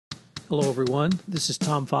Hello, everyone. This is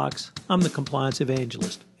Tom Fox. I'm the Compliance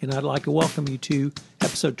Evangelist, and I'd like to welcome you to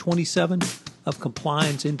episode 27 of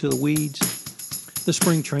Compliance Into the Weeds, the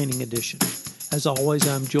Spring Training Edition. As always,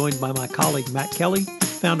 I'm joined by my colleague Matt Kelly,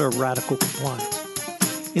 founder of Radical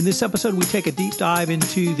Compliance. In this episode, we take a deep dive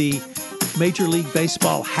into the Major League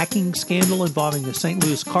Baseball hacking scandal involving the St.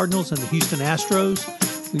 Louis Cardinals and the Houston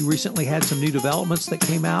Astros. We recently had some new developments that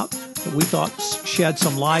came out that we thought shed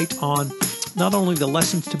some light on not only the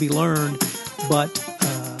lessons to be learned, but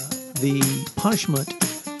the punishment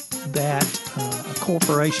that a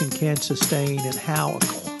corporation can sustain, and how a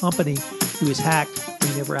company who is hacked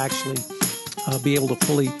may never actually be able to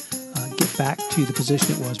fully get back to the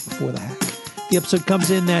position it was before the hack. The episode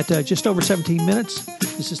comes in at just over 17 minutes.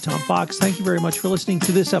 This is Tom Fox. Thank you very much for listening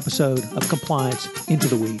to this episode of Compliance Into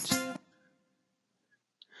the Weeds.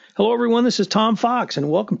 Hello, everyone. This is Tom Fox,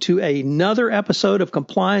 and welcome to another episode of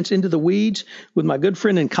Compliance Into the Weeds with my good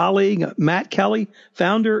friend and colleague, Matt Kelly,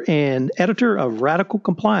 founder and editor of Radical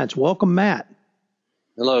Compliance. Welcome, Matt.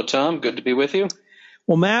 Hello, Tom. Good to be with you.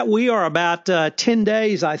 Well, Matt, we are about 10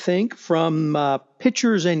 days, I think, from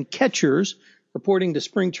pitchers and catchers reporting to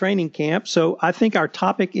spring training camp. So I think our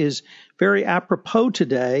topic is very apropos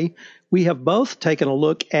today. We have both taken a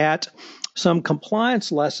look at some compliance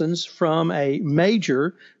lessons from a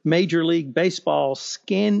Major League Baseball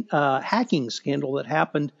hacking scandal that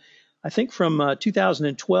happened, I think, from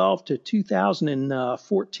 2012 to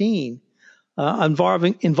 2014,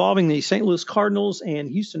 involving the St. Louis Cardinals and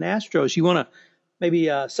Houston Astros. You want to maybe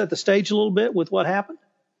set the stage a little bit with what happened?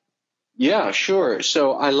 Yeah, sure.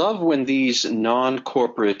 So I love when these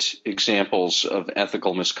non-corporate examples of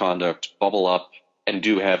ethical misconduct bubble up and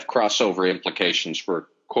do have crossover implications for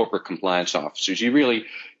corporate compliance officers. You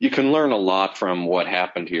can learn a lot from what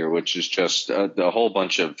happened here, which is just a whole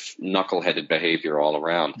bunch of knuckleheaded behavior all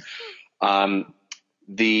around.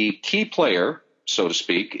 The key player, so to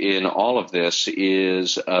speak, in all of this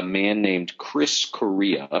is a man named Chris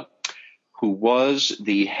Correa, who was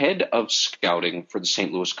the head of scouting for the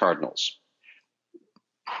St. Louis Cardinals.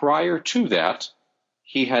 Prior to that,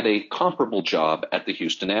 he had a comparable job at the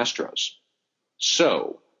Houston Astros.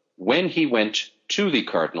 So when he went to the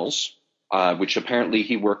Cardinals, which apparently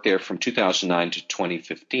he worked there from 2009 to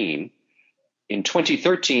 2015. In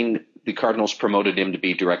 2013, the Cardinals promoted him to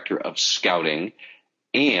be director of scouting,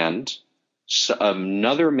 and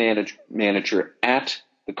another manager at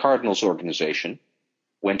the Cardinals organization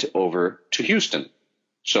went over to Houston.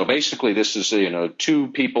 So basically, this is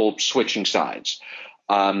two people switching sides.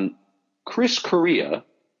 Chris Correa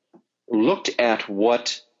looked at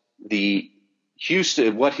what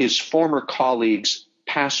his former colleagues'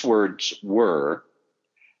 passwords were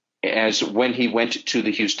as when he went to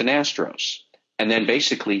the Houston Astros. And then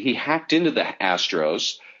basically he hacked into the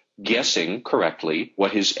Astros, guessing correctly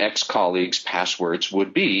what his ex-colleagues' passwords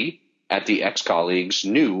would be at the ex-colleagues'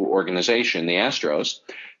 new organization, the Astros,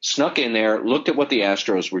 snuck in there, looked at what the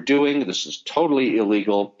Astros were doing. This is totally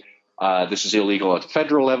illegal. This is illegal at the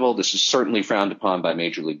federal level. This is certainly frowned upon by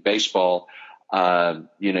Major League Baseball.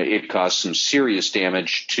 It caused some serious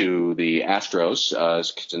damage to the Astros,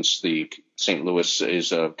 since the St. Louis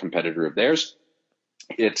is a competitor of theirs.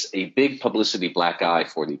 It's a big publicity black eye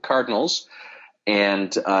for the Cardinals.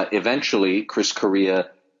 And eventually, Chris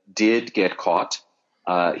Correa did get caught.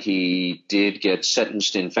 He did get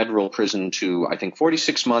sentenced in federal prison to, I think,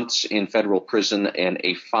 46 months in federal prison and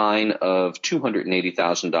a fine of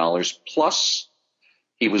 $280,000. Plus,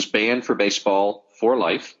 he was banned for baseball for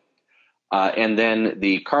life. And then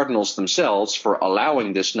the Cardinals themselves, for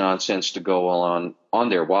allowing this nonsense to go on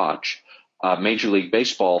their watch, Major League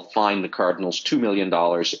Baseball fined the Cardinals $2 million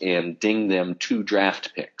and dinged them 2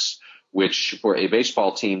 draft picks, which for a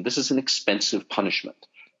baseball team, this is an expensive punishment.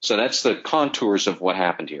 So that's the contours of what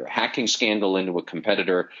happened here. Hacking scandal into a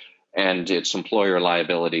competitor and its employer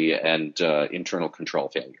liability and internal control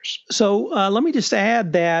failures. So let me just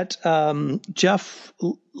add that Jeff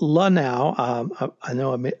Luhnow, I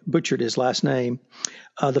know I butchered his last name,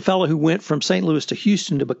 the fellow who went from St. Louis to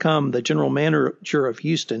Houston to become the general manager of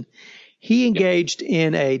Houston, he engaged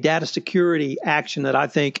in a data security action that I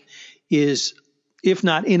think is, if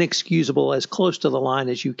not inexcusable, as close to the line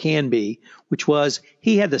as you can be, which was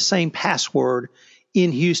he had the same password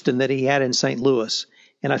in Houston that he had in St. Louis.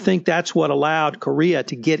 And I think that's what allowed Correa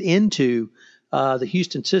to get into the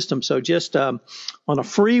Houston system. So just on a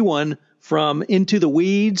free one from Into the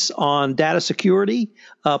Weeds on data security,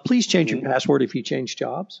 please change your password if you change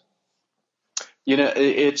jobs.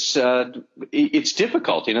 It's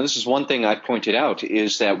difficult. This is one thing I pointed out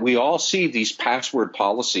is that we all see these password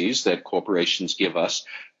policies that corporations give us,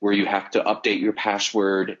 where you have to update your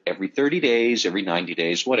password every 30 days, every 90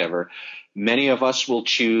 days, whatever. Many of us will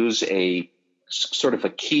choose a sort of a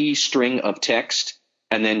key string of text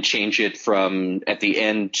and then change it from at the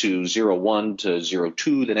end to 01 to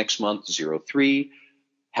 02 the next month, 03.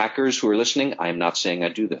 Hackers who are listening, I am not saying I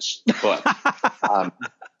do this, but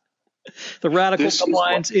the radical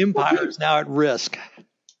compliance empire is now at risk.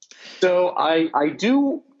 So I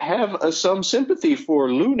do have some sympathy for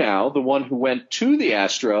Luhnow, the one who went to the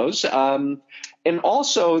Astros. And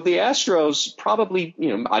also the Astros probably,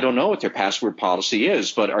 I don't know what their password policy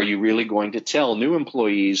is, but are you really going to tell new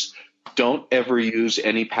employees, don't ever use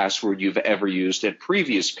any password you've ever used at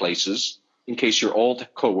previous places in case your old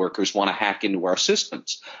coworkers want to hack into our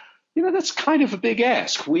systems? That's kind of a big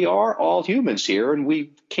ask. We are all humans here, and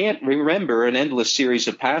we can't remember an endless series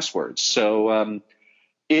of passwords. So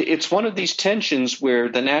it's one of these tensions where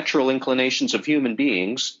the natural inclinations of human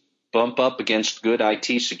beings bump up against good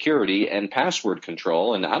IT security and password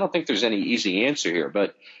control, and I don't think there's any easy answer here.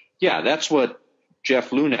 But, yeah, that's what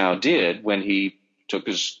Jeff Luhnow did when he took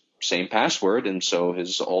his same password, and so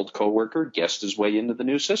his old coworker guessed his way into the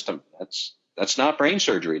new system. That's not brain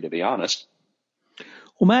surgery, to be honest.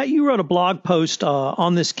 Well, Matt, you wrote a blog post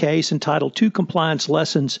on this case entitled 2 Compliance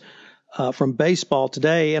Lessons from Baseball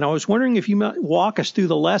Today, and I was wondering if you might walk us through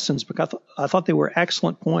the lessons, because I thought they were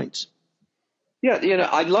excellent points. Yeah,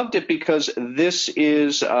 I loved it because this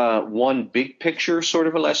is one big picture sort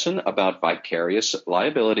of a lesson about vicarious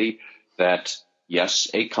liability, that, yes,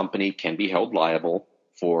 a company can be held liable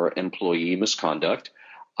for employee misconduct.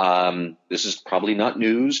 This is probably not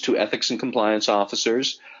news to ethics and compliance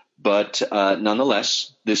officers, but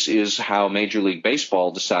nonetheless, this is how Major League Baseball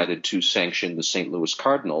decided to sanction the St. Louis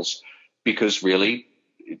Cardinals, because really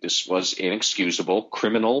this was inexcusable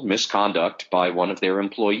criminal misconduct by one of their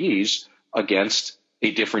employees against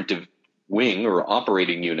a different wing or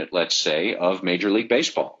operating unit, let's say, of Major League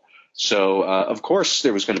Baseball. So, of course,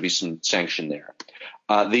 there was going to be some sanction there.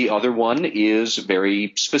 The other one is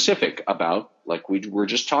very specific about, like we were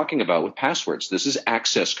just talking about with passwords. This is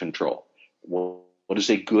access control. What is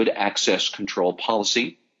a good access control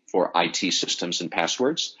policy for IT systems and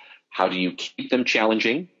passwords? How do you keep them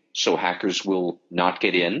challenging so hackers will not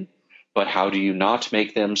get in? But how do you not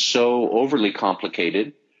make them so overly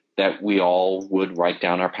complicated that we all would write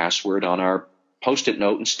down our password on our Post-it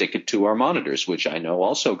note and stick it to our monitors, which I know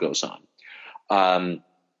also goes on.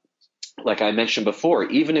 Like I mentioned before,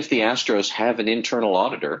 even if the Astros have an internal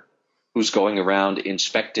auditor who's going around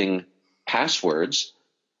inspecting passwords,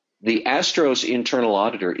 the Astros internal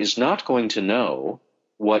auditor is not going to know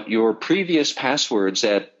what your previous passwords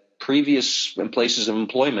at previous places of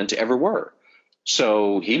employment ever were.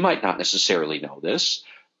 So he might not necessarily know this.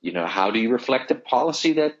 How do you reflect a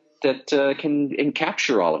policy that can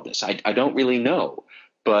capture all of this? I don't really know.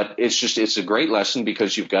 But it's a great lesson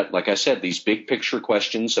because you've got, like I said, these big picture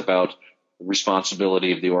questions about the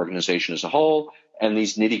responsibility of the organization as a whole, and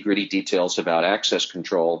these nitty gritty details about access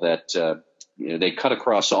control that they cut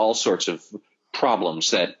across all sorts of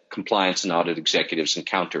problems that compliance and audit executives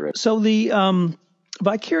encounter. So the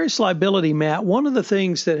vicarious liability, Matt, one of the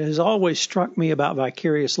things that has always struck me about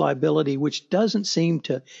vicarious liability, which doesn't seem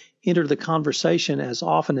to enter the conversation as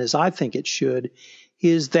often as I think it should,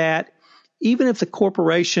 is that even if the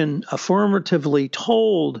corporation affirmatively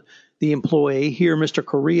told the employee, here, Mr.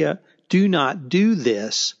 Correa, do not do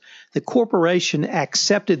this, the corporation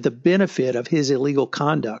accepted the benefit of his illegal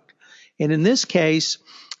conduct. And in this case,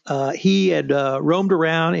 he had roamed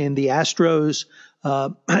around in the Astros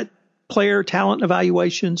player talent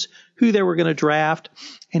evaluations, who they were going to draft,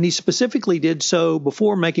 and he specifically did so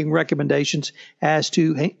before making recommendations as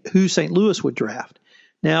to who St. Louis would draft.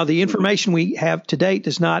 Now, the information we have to date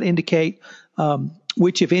does not indicate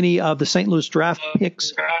which, if any, of the St. Louis draft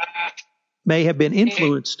picks may have been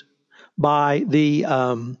influenced by the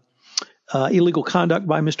illegal conduct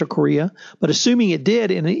by Mr. Correa. But assuming it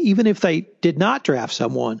did, and even if they did not draft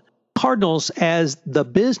someone, Cardinals, as the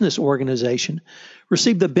business organization,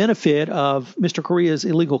 received the benefit of Mr. Correa's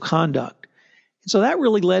illegal conduct. And so that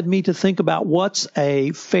really led me to think about what's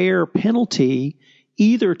a fair penalty,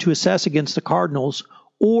 either to assess against the Cardinals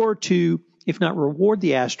or to, if not reward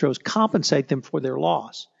the Astros, compensate them for their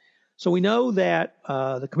loss. So we know that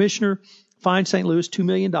the commissioner fined St. Louis $2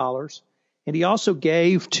 million, and he also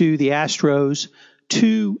gave to the Astros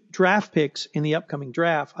 2 draft picks in the upcoming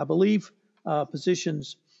draft. I believe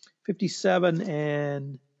positions 57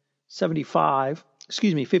 and 75,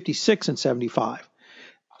 56 and 75.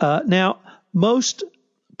 Now, most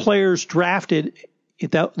players drafted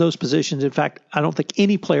at those positions. In fact, I don't think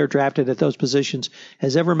any player drafted at those positions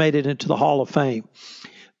has ever made it into the Hall of Fame.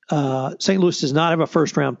 St. Louis does not have a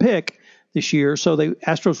first-round pick this year, so the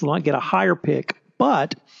Astros will not get a higher pick.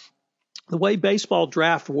 But the way baseball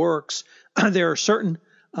draft works, there are certain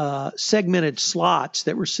segmented slots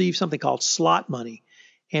that receive something called slot money,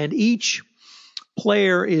 and each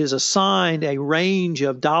player is assigned a range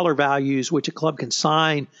of dollar values which a club can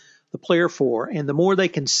sign the player for, and the more they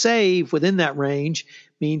can save within that range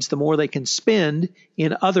means the more they can spend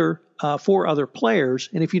in for other players.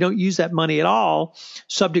 And if you don't use that money at all,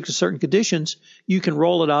 subject to certain conditions, you can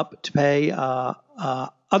roll it up to pay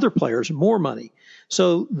other players more money.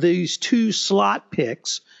 So these two picks turn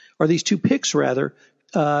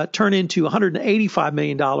into $185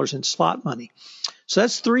 million in slot money. So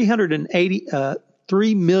that's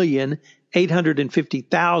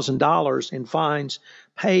 $3,850,000 in fines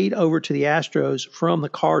paid over to the Astros from the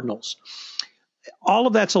Cardinals. All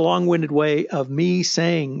of that's a long-winded way of me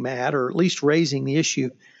saying, Matt, or at least raising the issue.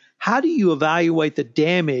 How do you evaluate the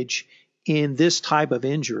damage in this type of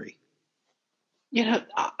injury?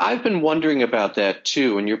 I've been wondering about that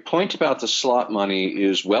too. And your point about the slot money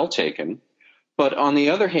is well taken. But on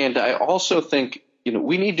the other hand, I also think,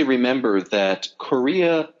 we need to remember that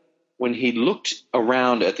Correa, when he looked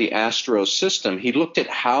around at the Astros system, he looked at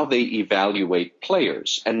how they evaluate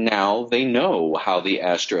players. And now they know how the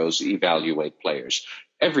Astros evaluate players.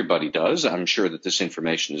 Everybody does. I'm sure that this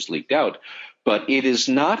information is leaked out. But it is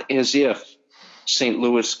not as if St.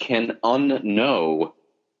 Louis can unknow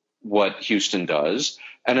what Houston does.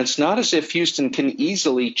 And it's not as if Houston can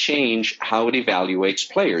easily change how it evaluates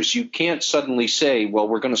players. You can't suddenly say, well,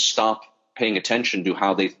 we're going to stop paying attention to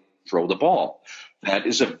how they throw the ball. That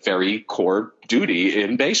is a very core duty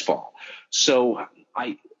in baseball. So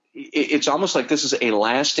it's almost like this is a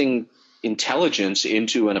lasting intelligence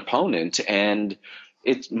into an opponent, and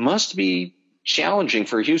it must be challenging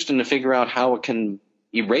for Houston to figure out how it can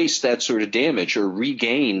erase that sort of damage or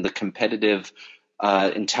regain the competitive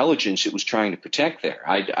intelligence it was trying to protect there.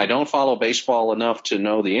 I don't follow baseball enough to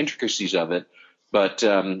know the intricacies of it, but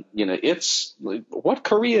it's what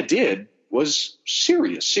Correa did was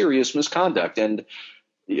serious misconduct. And,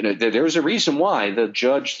 there's a reason why the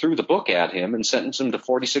judge threw the book at him and sentenced him to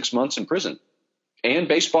 46 months in prison. And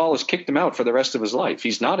baseball has kicked him out for the rest of his life.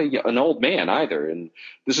 He's not an old man either. And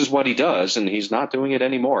this is what he does. And he's not doing it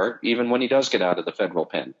anymore, even when he does get out of the federal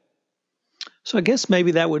pen. So I guess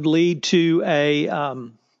maybe that would lead to a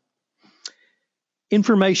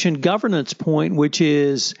information governance point, which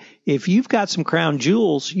is if you've got some crown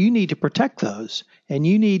jewels, you need to protect those. And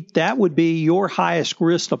that would be your highest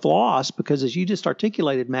risk of loss, because as you just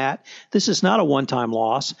articulated, Matt, this is not a one-time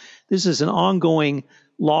loss. This is an ongoing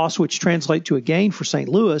loss which translates to a gain for St.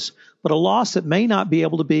 Louis, but a loss that may not be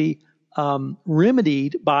able to be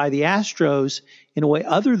remedied by the Astros in a way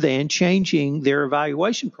other than changing their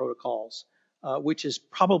evaluation protocols, which is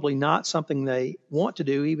probably not something they want to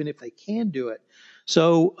do, even if they can do it.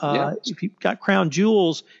 So if you've got crown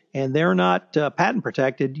jewels and they're not patent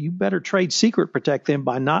protected, you better trade secret protect them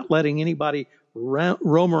by not letting anybody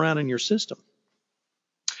roam around in your system.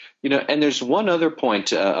 And there's one other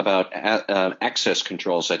point about access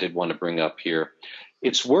controls I did want to bring up here.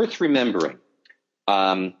 It's worth remembering,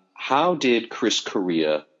 how did Chris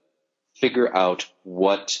Correa figure out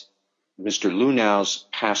what Mr. Lunau's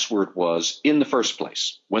password was in the first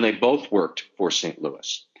place when they both worked for St.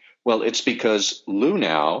 Louis? Well, it's because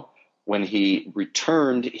Lunau, when he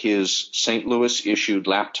returned his St. Louis issued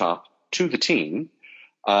laptop to the team,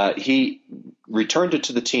 he returned it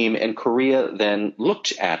to the team, and Correa then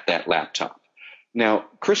looked at that laptop. Now,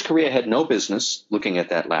 Chris Correa had no business looking at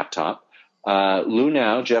that laptop. Jeff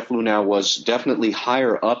Lunau, was definitely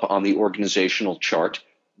higher up on the organizational chart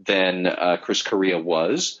than Chris Correa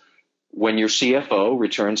was. When your CFO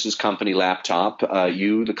returns his company laptop,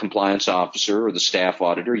 you, the compliance officer or the staff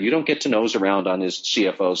auditor, you don't get to nose around on his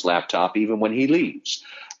CFO's laptop even when he leaves.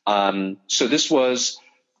 So this was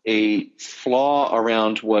a flaw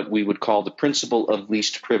around what we would call the principle of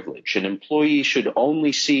least privilege. An employee should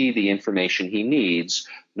only see the information he needs,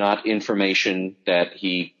 not information that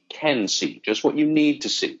he can see, just what you need to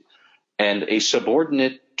see. And a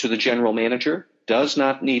subordinate to the general manager does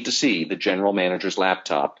not need to see the general manager's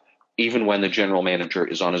laptop, even when the general manager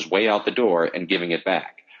is on his way out the door and giving it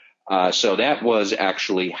back. So that was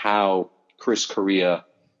actually how Chris Correa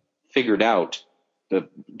figured out the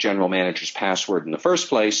general manager's password in the first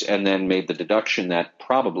place, and then made the deduction that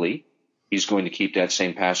probably he's going to keep that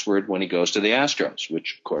same password when he goes to the Astros,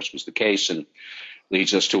 which of course was the case, and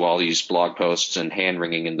leads us to all these blog posts and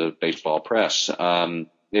hand-wringing in the baseball press.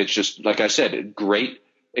 It's just, like I said, great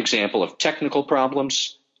example of technical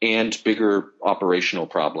problems and bigger operational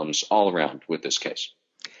problems all around with this case.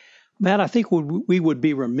 Matt, I think we would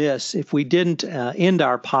be remiss if we didn't end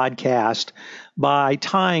our podcast by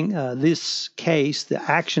tying this case, the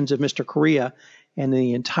actions of Mr. Correia, and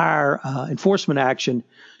the entire enforcement action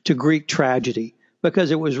to Greek tragedy, because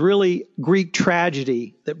it was really Greek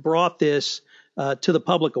tragedy that brought this to the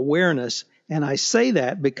public awareness. And I say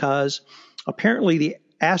that because apparently the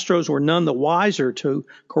Astros were none the wiser to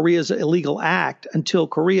Correia's illegal act until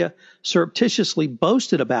Correia surreptitiously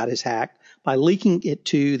boasted about his act by leaking it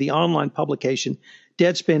to the online publication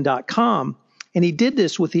Deadspin.com. And he did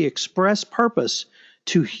this with the express purpose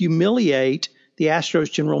to humiliate the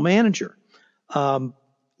Astros general manager.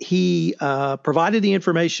 He provided the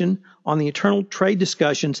information on the internal trade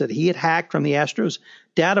discussions that he had hacked from the Astros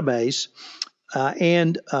database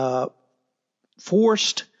and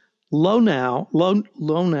forced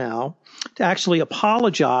Lonau to actually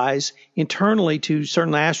apologize internally to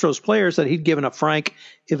certain Astros players that he'd given a frank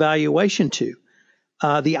evaluation to.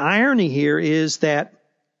 The irony here is that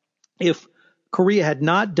if Correia had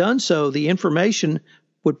not done so, the information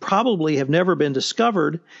would probably have never been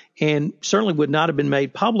discovered and certainly would not have been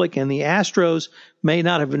made public, and the Astros may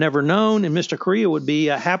not have never known, and Mr. Correia would be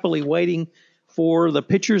happily waiting for the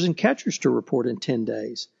pitchers and catchers to report in 10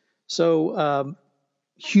 days. So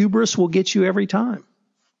hubris will get you every time.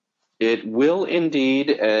 It will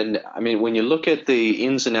indeed. And I mean, when you look at the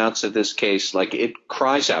ins and outs of this case, like, it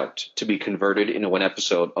cries out to be converted into an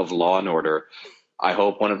episode of Law and Order. I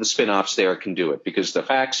hope one of the spin-offs there can do it, because the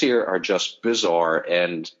facts here are just bizarre.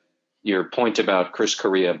 And your point about Chris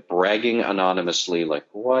Correia bragging anonymously, like,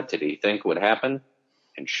 what did he think would happen?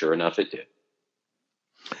 And sure enough, it did.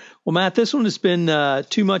 Well, Matt, this one has been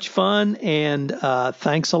too much fun, and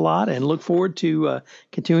thanks a lot, and look forward to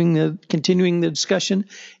continuing the discussion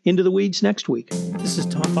into the weeds next week. This is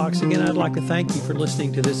Tom Fox again. I'd like to thank you for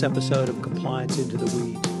listening to this episode of Compliance Into the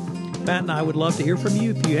Weeds. Matt and I would love to hear from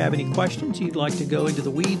you. If you have any questions you'd like to go into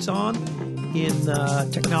the weeds on in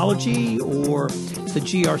technology or the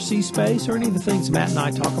GRC space or any of the things Matt and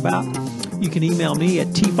I talk about, you can email me at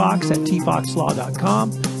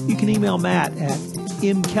tfox@tfoxlaw.com. You can email Matt at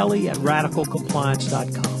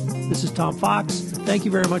mkelly@radicalcompliance.com. This is Tom Fox. Thank you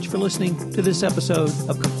very much for listening to this episode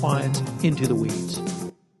of Compliance Into the Weeds.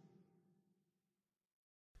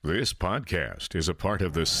 This podcast is a part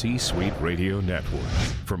of the C-Suite Radio Network.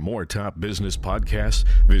 For more top business podcasts,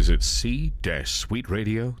 visit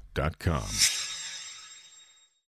c-suiteradio.com.